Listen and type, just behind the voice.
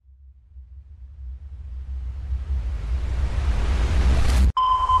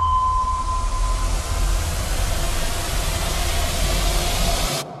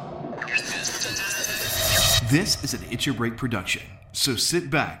This is an It's Your Break production, so sit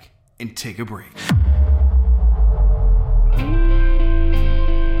back and take a break.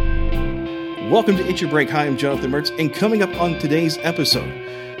 Welcome to It's Your Break. Hi, I'm Jonathan Mertz, and coming up on today's episode,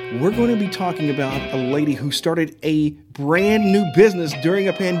 we're going to be talking about a lady who started a brand new business during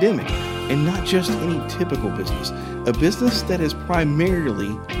a pandemic, and not just any typical business, a business that is primarily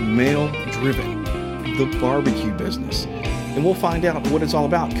male-driven, the barbecue business. And we'll find out what it's all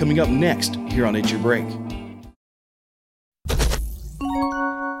about coming up next here on It's Your Break.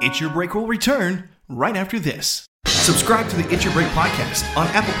 It's Your Break will return right after this. Subscribe to the It's Your Break podcast on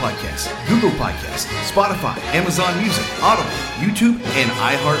Apple Podcasts, Google Podcasts, Spotify, Amazon Music, Audible, YouTube, and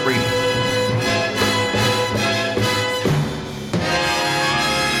iHeartRadio.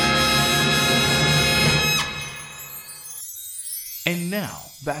 And now,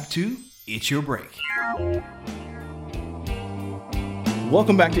 back to It's Your Break.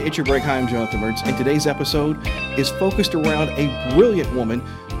 Welcome back to It's Your Break. Hi, I'm Jonathan Mertz, and today's episode is focused around a brilliant woman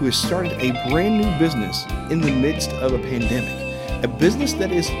who has started a brand new business in the midst of a pandemic. A business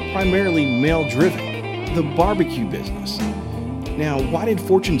that is primarily male-driven, the barbecue business. Now, why did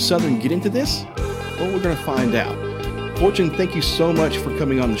Fortune Southern get into this? Well, we're going to find out. Fortune, thank you so much for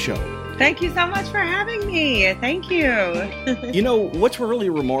coming on the show. Thank you so much for having me. Thank you. You know, what's really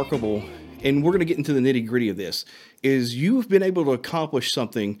remarkable, and we're going to get into the nitty-gritty of this, is you've been able to accomplish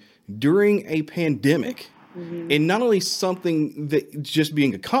something during a pandemic. Mm-hmm. And not only something that just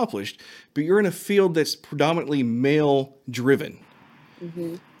being accomplished, but you're in a field that's predominantly male-driven.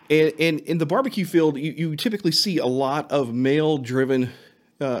 Mm-hmm. And in the barbecue field, you typically see a lot of male-driven,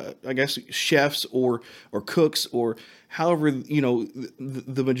 I guess, chefs or cooks, or however, you know,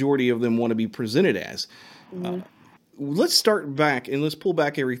 the majority of them want to be presented as. Mm-hmm. Let's start back and let's pull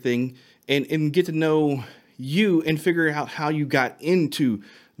back everything and get to know you and figure out how you got into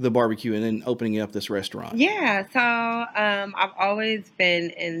the barbecue and then opening up this restaurant. Yeah, so I've always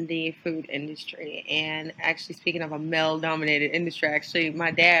been in the food industry, and actually, speaking of a male-dominated industry, actually, my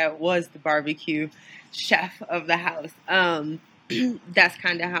dad was the barbecue chef of the house. That's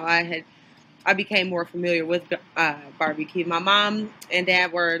kind of how I became more familiar with barbecue. My mom and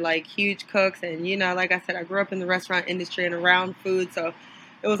dad were like huge cooks, and like I said, I grew up in the restaurant industry and around food, so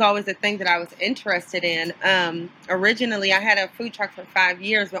it was always a thing that I was interested in. Originally, I had a food truck for 5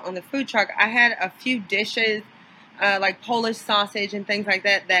 years, but on the food truck, I had a few dishes, like Polish sausage and things like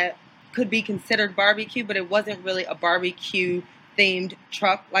that could be considered barbecue, but it wasn't really a barbecue-themed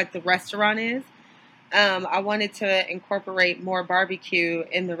truck like the restaurant is. I wanted to incorporate more barbecue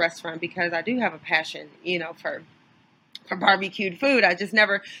in the restaurant because I do have a passion, for barbecued food. I just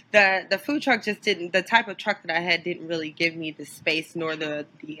never, the food truck just didn't, the type of truck that I had didn't really give me the space nor the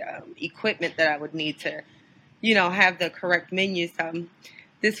equipment that I would need to, have the correct menu. So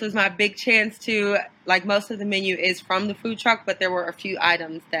this was my big chance to, like, most of the menu is from the food truck, but there were a few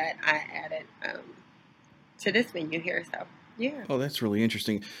items that I added to this menu here. So, yeah. Oh, that's really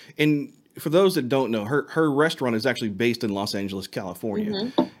interesting. And for those that don't know, her restaurant is actually based in Los Angeles, California.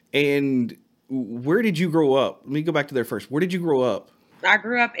 Mm-hmm. And where did you grow up? Let me go back to there first. Where did you grow up? I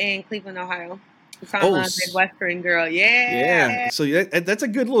grew up in Cleveland, Ohio. So I'm a Midwestern girl. Yeah. So that's a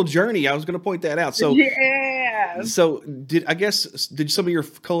good little journey. I was going to point that out. So yeah. So did some of your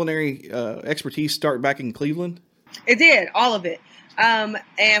culinary expertise start back in Cleveland? It did, all of it.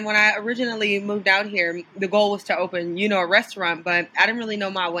 And when I originally moved out here, the goal was to open, a restaurant, but I didn't really know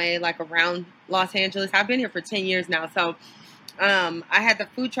my way like around Los Angeles. I've been here for 10 years now, so I had the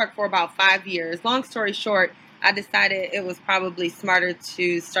food truck for about 5 years. Long story short, I decided it was probably smarter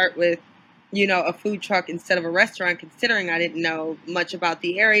to start with, a food truck instead of a restaurant, considering I didn't know much about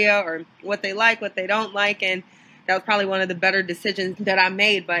the area or what they like, what they don't like. And that was probably one of the better decisions that I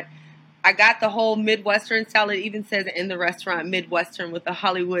made. But I got the whole Midwestern style. It even says in the restaurant, Midwestern with a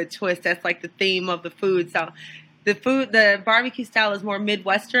Hollywood twist. That's like the theme of the food. So the barbecue style is more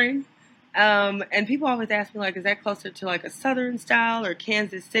Midwestern. And people always ask me, like, is that closer to like a Southern style or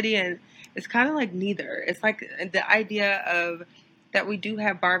Kansas City? And it's kind of like neither. It's like the idea of that we do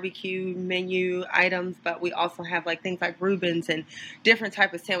have barbecue menu items, but we also have like things like Reubens and different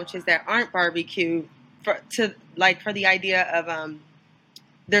type of sandwiches that aren't barbecue for the idea of,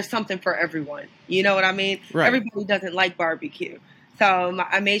 there's something for everyone. You know what I mean? Right. Everybody doesn't like barbecue. So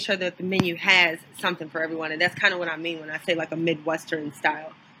I made sure that the menu has something for everyone. And that's kind of what I mean when I say like a Midwestern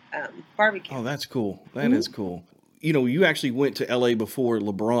style barbecue. Oh, that's cool. That is cool. You actually went to LA before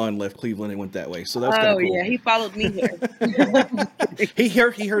LeBron left Cleveland and went that way. So that's kind of cool. Oh, yeah. He followed me here. He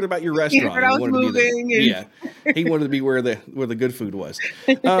heard about your restaurant. He heard I was moving. Yeah. He wanted to be where the good food was.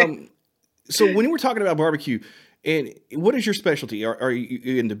 So when we're talking about barbecue, And what is your specialty? Are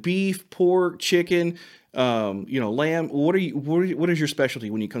you into beef, pork, chicken, lamb? What is your specialty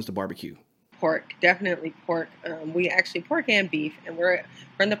when it comes to barbecue? Pork, definitely pork. We actually pork and beef, and we're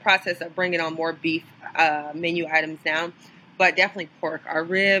in the process of bringing on more beef menu items now. But definitely pork. Our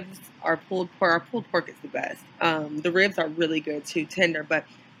ribs, our pulled pork is the best. The ribs are really good too, tender. But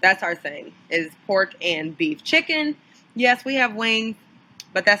that's our thing is pork and beef. Chicken, yes, we have wings,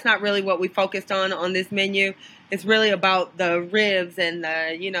 but that's not really what we focused on this menu. It's really about the ribs and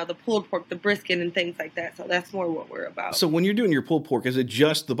the pulled pork, the brisket and things like that. So that's more what we're about. So when you're doing your pulled pork, is it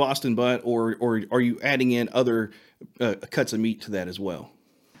just the Boston butt, or are you adding in other cuts of meat to that as well?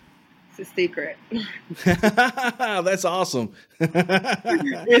 It's a secret. That's awesome. Make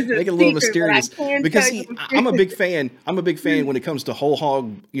It's it a a little secret, but I mysterious can because tell see, you. I'm a big fan. I'm a big fan when it comes to whole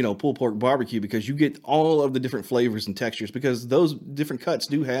hog, pulled pork barbecue because you get all of the different flavors and textures because those different cuts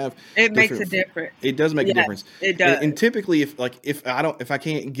do have It makes a different. difference. It does make a Yes, difference. it And does. typically, if I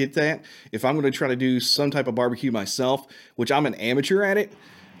can't get that, if I'm going to try to do some type of barbecue myself, which I'm an amateur at it,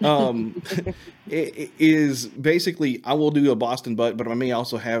 um, it is basically I will do a Boston butt, but I may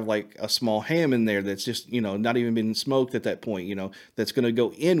also have like a small ham in there that's just not even been smoked at that point. That's going to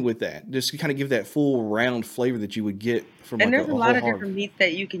go in with that, just to kind of give that full round flavor that you would get from And like there's a a lot whole of hog. different meats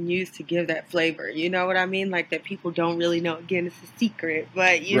that you can use to give that flavor. You know what I mean? Like that people don't really know. Again, it's a secret,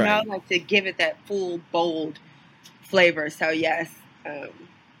 but Right. like to give it that full, bold flavor. So yes, um,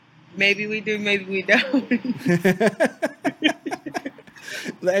 maybe we do, maybe we don't.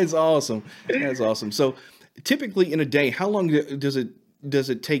 That's awesome. That's awesome. So, typically in a day, how long does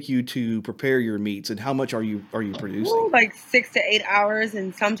it take you to prepare your meats, and how much are you producing? Ooh, like 6 to 8 hours,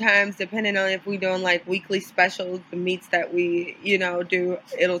 and sometimes depending on if we're doing like weekly specials, the meats that we do,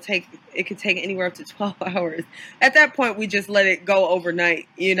 it could take anywhere up to 12 hours. At that point, we just let it go overnight,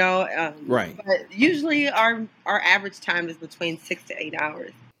 Right. But usually our average time is between 6 to 8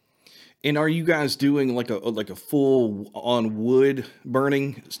 hours. And are you guys doing like a full on wood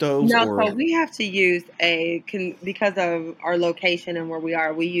burning stoves No, so or we have to use because of our location and where we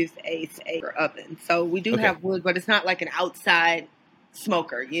are, we use a oven. So we do okay, have wood, but it's not like an outside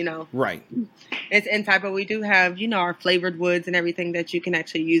smoker. right? It's inside, but we do have, our flavored woods and everything that you can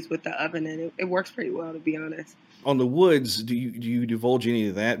actually use with the oven, and it works pretty well, to be honest. On the woods, do you divulge any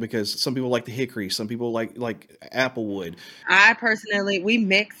of that? Because some people like the hickory, some people like apple wood. I personally, we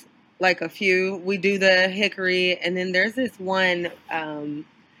mix like a few. We do the hickory, and then there's this one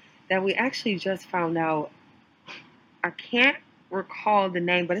that we actually just found out. I can't recall the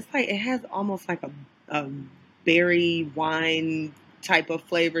name, but it's like it has almost like a berry wine type of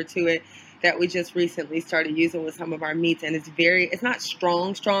flavor to it that we just recently started using with some of our meats, and it's not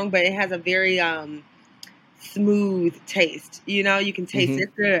strong, but it has a very smooth taste. You can taste Hmm. it.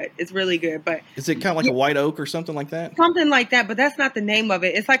 It's good. It's really good, but Is it kind of like a white oak or something like that? something like that. But that's not the name of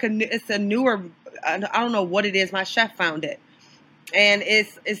it. It's like it's a newer. I don't know what it is. My chef found it, and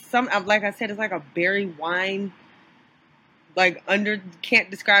it's some like I said, it's like a berry wine. Like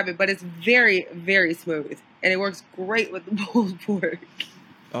can't describe it, but it's very very smooth, and it works great with the pulled pork. It's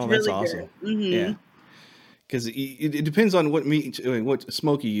Oh, that's really awesome. good. Hmm. Yeah. Because it depends on what meat, I mean, what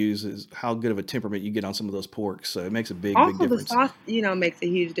smoke you use, is how good of a temperament you get on some of those porks. So it makes a big Also, the difference. sauce, makes a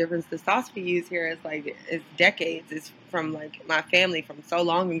huge difference. The sauce we use here is like it's decades. It's from like my family from so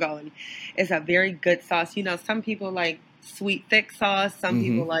long ago, and it's a very good sauce. Some people like sweet thick sauce. Some Hmm.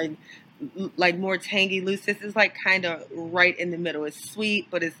 people like more tangy loose. This is like kind of right in the middle. It's sweet,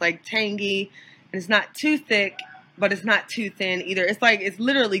 but it's like tangy, and it's not too thick, but it's not too thin either. It's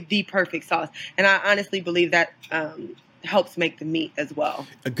literally the perfect sauce, and I honestly believe that helps make the meat as well.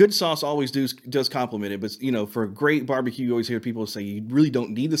 A good sauce always does complement it, but for a great barbecue, you always hear people say you really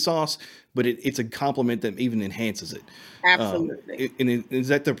don't need the sauce, but it's a compliment that even enhances it. Absolutely. Is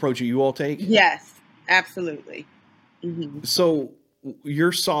that the approach that you all take? Yes, absolutely. Hmm. So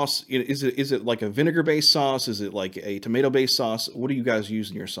your sauce, is it like a vinegar based sauce? Is it like a tomato based sauce? What do you guys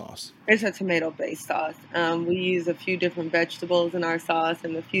use in your sauce? It's a tomato-based sauce. We use a few different vegetables in our sauce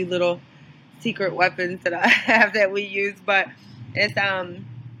and a few little secret weapons that I have that we use, but it's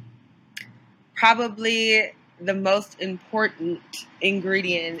probably the most important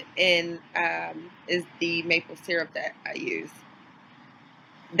ingredient in is the maple syrup that I use.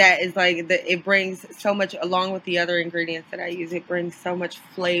 That is like it brings so much along with the other ingredients that I use. It brings so much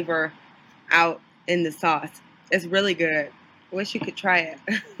flavor out in the sauce. It's really good. Wish you could try it.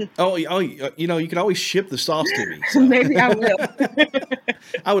 You could always ship the sauce to me. So Maybe I will.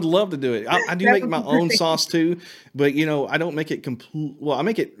 I would love to do it. I do That make would my be own great. sauce too, but I don't make it complete. Well, I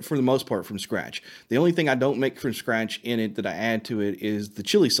make it for the most part from scratch. The only thing I don't make from scratch in it that I add to it is the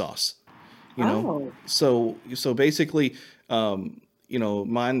chili sauce. you know. Oh. So basically,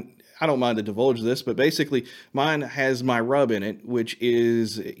 mine. I don't mind to divulge this, but basically, mine has my rub in it, which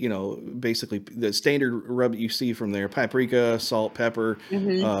is basically the standard rub that you see from there: paprika, salt, pepper,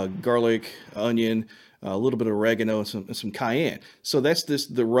 Mm-hmm. garlic, onion. A little bit of oregano and some cayenne. So that's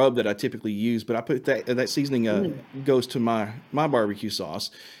the rub that I typically use. But I put that seasoning Mm. goes to my barbecue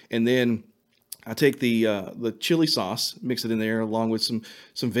sauce, and then I take the chili sauce, mix it in there along with some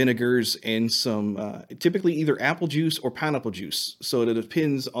vinegars and some typically either apple juice or pineapple juice. So it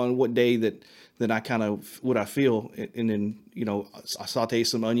depends on what day that I kind of what I feel, and then I saute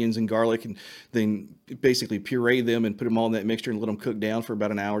some onions and garlic, and then basically puree them and put them all in that mixture and let them cook down for about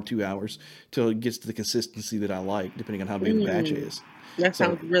an hour, 2 hours till it gets to the consistency that I like, depending on how big the batch Mm. is. That So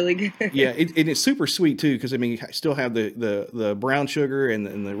sounds really yeah, good. and it's super sweet too, because I mean, I still have the brown sugar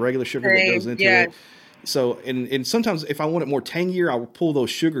and the regular sugar that goes Same. into Yeah. it. So and sometimes if I want it more tangier, I'll pull those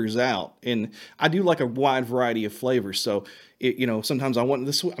sugars out, and I do like a wide variety of flavors. So sometimes I'm in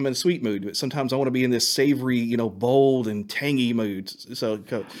a sweet mood, but sometimes I want to be in this savory, bold and tangy mood. So you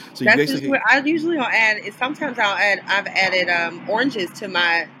That's just basically, what I usually will add. Is sometimes I've added oranges to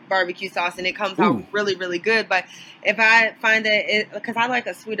my barbecue sauce, and it comes out ooh, really really good. But if I find that it, because I like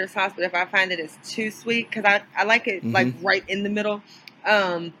a sweeter sauce, but if I find that it's too sweet, because I like it like mm-hmm. right in the middle,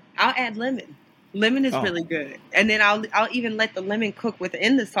 I'll add lemon. Lemon is Oh, really good, and then I'll even let the lemon cook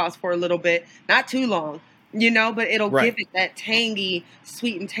within the sauce for a little bit, not too long, but it'll give right. it that tangy,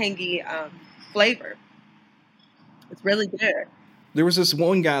 sweet and tangy flavor. It's really good. There was this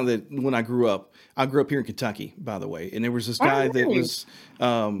one guy that when I grew up here in Kentucky, by the way, and there was this guy Oh, that nice.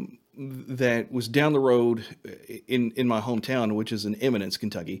 was down the road in my hometown, which is in Eminence,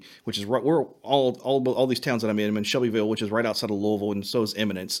 Kentucky, which is right where all these towns that I'm in. I'm in Shelbyville, which is right outside of Louisville, and so is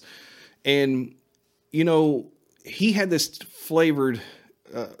Eminence. And you know, he had this flavored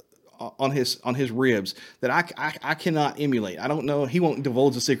uh, on his ribs that I cannot emulate. I don't know. He won't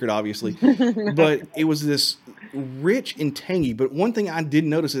divulge the secret, obviously, but it was this rich and tangy. But one thing I did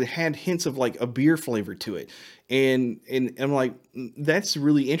notice is it had hints of like a beer flavor to it, and I'm like, that's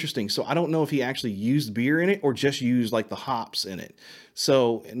really interesting. So I don't know if he actually used beer in it or just used like the hops in it.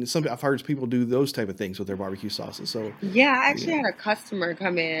 So and some I've heard people do those type of things with their barbecue sauces. So Yeah, I yeah. actually had a customer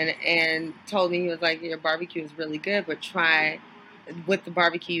come in and told me, he was like, "Your barbecue is really good, but try with the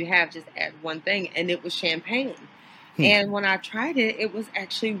barbecue you have, just add one thing," and it was champagne. Hmm. And when I tried it, it was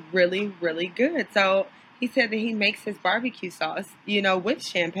actually really, really good. So he said that he makes his barbecue sauce, with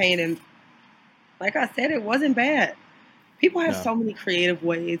champagne, and like I said, it wasn't bad. People have No. so many creative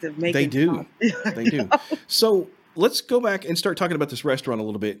ways of They making do. sauce. They do. So let's go back and start talking about this restaurant a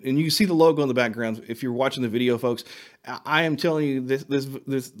little bit. And you see the logo in the background. If you're watching the video, folks, I am telling you this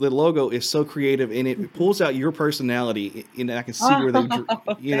the logo is so creative and it pulls out your personality. And I can see where they,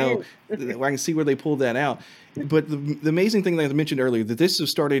 Oh, you know, thanks. I can see where they pulled that out. But the amazing thing that I mentioned earlier that this was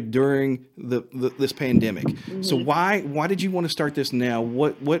started during this pandemic. So Mhm. why did you want to start this now?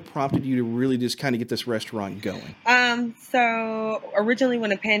 What prompted you to really just kind of get this restaurant going? So originally when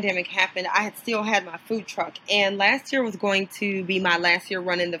the pandemic happened, I had still had my food truck, and last year was going to be my last year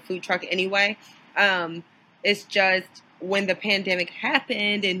running the food truck anyway. Um, it's just when the pandemic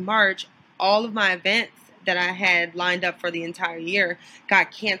happened in March, all of my events that I had lined up for the entire year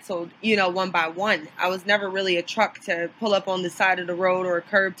got canceled, one by one. I was never really a truck to pull up on the side of the road or a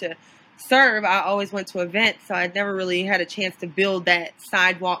curb to serve. I always went to events, so I never really had a chance to build that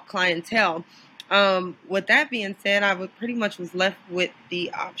sidewalk clientele. With that being said, I would pretty much was left with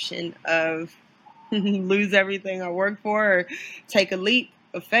the option of lose everything I worked for, or take a leap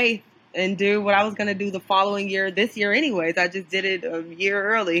of faith and do what I was going to do the following year, this year anyways. I just did it a year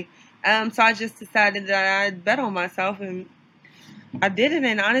early. So I just decided that I'd bet on myself, and I did it.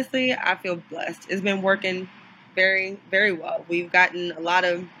 And honestly, I feel blessed. It's been working very, very well. We've gotten a lot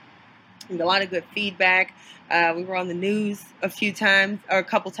of good feedback. We were on the news a few times, or a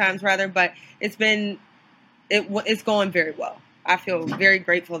couple times rather, but it's going very well. I feel very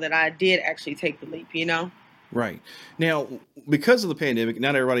grateful that I did actually take the leap. Right. Now, because of the pandemic,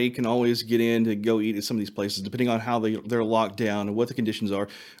 not everybody can always get in to go eat at some of these places, depending on how they're locked down and what the conditions are.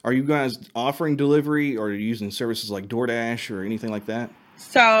 Are you guys offering delivery or are you using services like DoorDash or anything like that?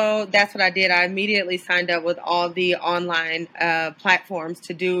 So that's what I did. I immediately signed up with all the online platforms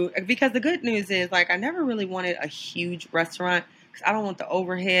to do, because the good news is, like, I never really wanted a huge restaurant because I don't want the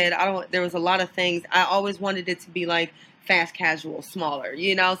overhead. I don't. There was a lot of things. I always wanted it to be like fast casual, smaller. So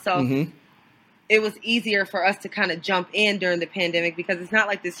Mm-hmm. it was easier for us to kind of jump in during the pandemic because it's not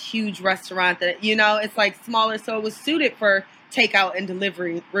like this huge restaurant that, it's like smaller. So it was suited for takeout and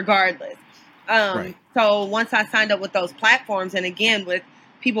delivery regardless. Right. So once I signed up with those platforms, and again with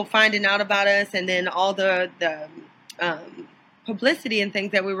people finding out about us, and then all the publicity and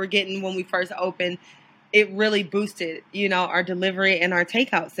things that we were getting when we first opened, it really boosted, our delivery and our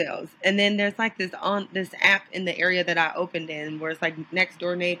takeout sales. And then there's like this app in the area that I opened in where it's like Next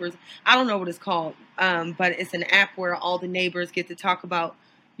Door Neighbors. I don't know what it's called, but it's an app where all the neighbors get to talk about,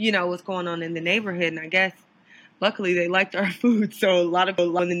 what's going on in the neighborhood. And I guess luckily they liked our food, so a lot of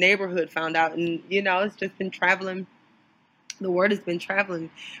people in the neighborhood found out, and it's just been traveling. The word has been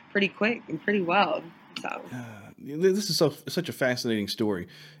traveling pretty quick and pretty well. So. This is such a fascinating story,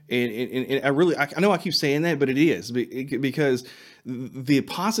 and I know I keep saying that, but it is because the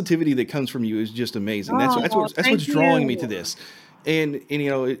positivity that comes from you is just amazing. That's what's drawing me to this, and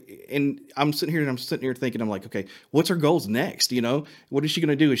I'm sitting here thinking, I'm like, okay, what's her goals next? What is she going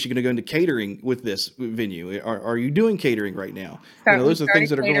to do? Is she going to go into catering with this venue? Are you doing catering right now? Those are things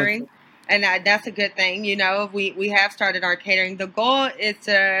that are going. And that's a good thing. We have started our catering. The goal is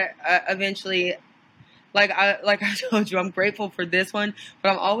to eventually. Like I told you, I'm grateful for this one,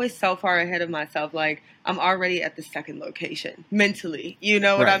 but I'm always so far ahead of myself. Like, I'm already at the second location mentally. You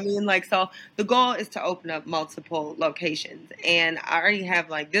know what I mean? Like, so the goal is to open up multiple locations. And I already have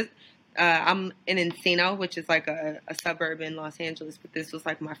like this. I'm in Encino, which is like a suburb in Los Angeles, but this was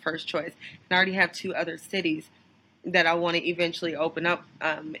like my first choice. And I already have 2 other cities that I want to eventually open up.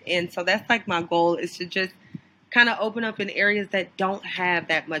 And so that's like my goal, is to just kind of open up in areas that don't have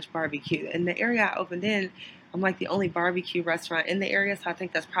that much barbecue. And the area I opened in, I'm like the only barbecue restaurant in the area. So I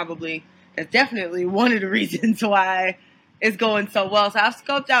think that's definitely one of the reasons why it's going so well. So I've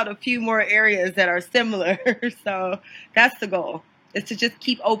scoped out a few more areas that are similar. So that's the goal, is to just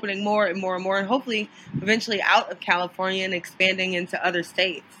keep opening more and more and more, and hopefully eventually out of California and expanding into other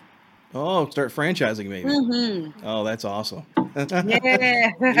states. Oh, start franchising maybe. Mm-hmm. Oh, that's awesome.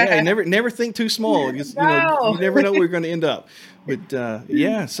 Yeah. Yeah, never think too small. You never know where you're going to end up. But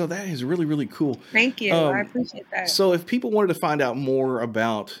so that is really, really cool. Thank you. I appreciate that. So if people wanted to find out more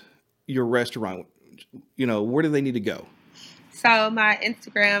about your restaurant, where do they need to go? So my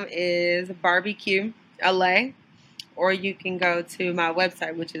Instagram is barbecue LA, or you can go to my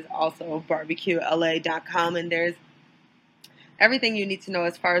website, which is also barbecuela.com, and there's everything you need to know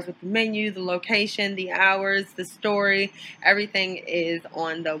as far as with the menu, the location, the hours, the story. Everything is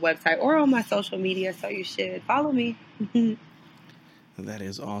on the website or on my social media, so you should follow me. That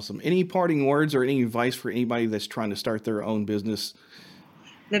is awesome. Any parting words or any advice for anybody that's trying to start their own business?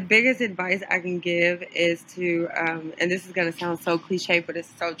 The biggest advice I can give is to, and this is going to sound so cliche, but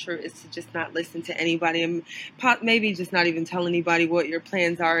it's so true, is to just not listen to anybody, and maybe just not even tell anybody what your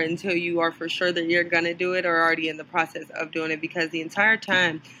plans are until you are for sure that you're going to do it, or already in the process of doing it. Because the entire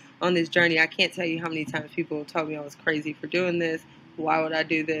time on this journey, I can't tell you how many times people told me I was crazy for doing this. Why would I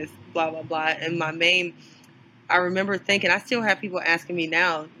do this? Blah, blah, blah. And I remember thinking, I still have people asking me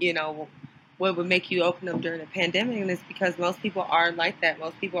now, what would make you open up during a pandemic? And it's because most people are like that.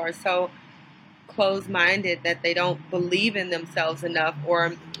 Most people are so closed-minded that they don't believe in themselves enough,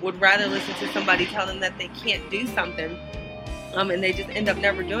 or would rather listen to somebody tell them that they can't do something, and they just end up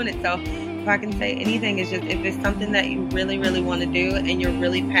never doing it. So if I can say anything, it's just, if it's something that you really, really want to do and you're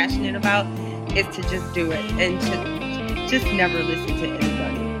really passionate about, is to just do it, and to just never listen to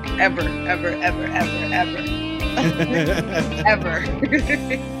anybody. Ever, ever, ever, ever, ever.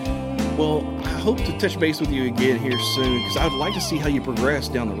 Ever. Well, I hope to touch base with you again here soon, because I would like to see how you progress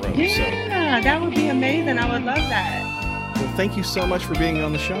down the road. Yeah, that would be amazing. I would love that. Well, thank you so much for being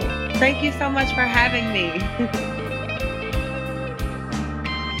on the show. Thank you so much for having me.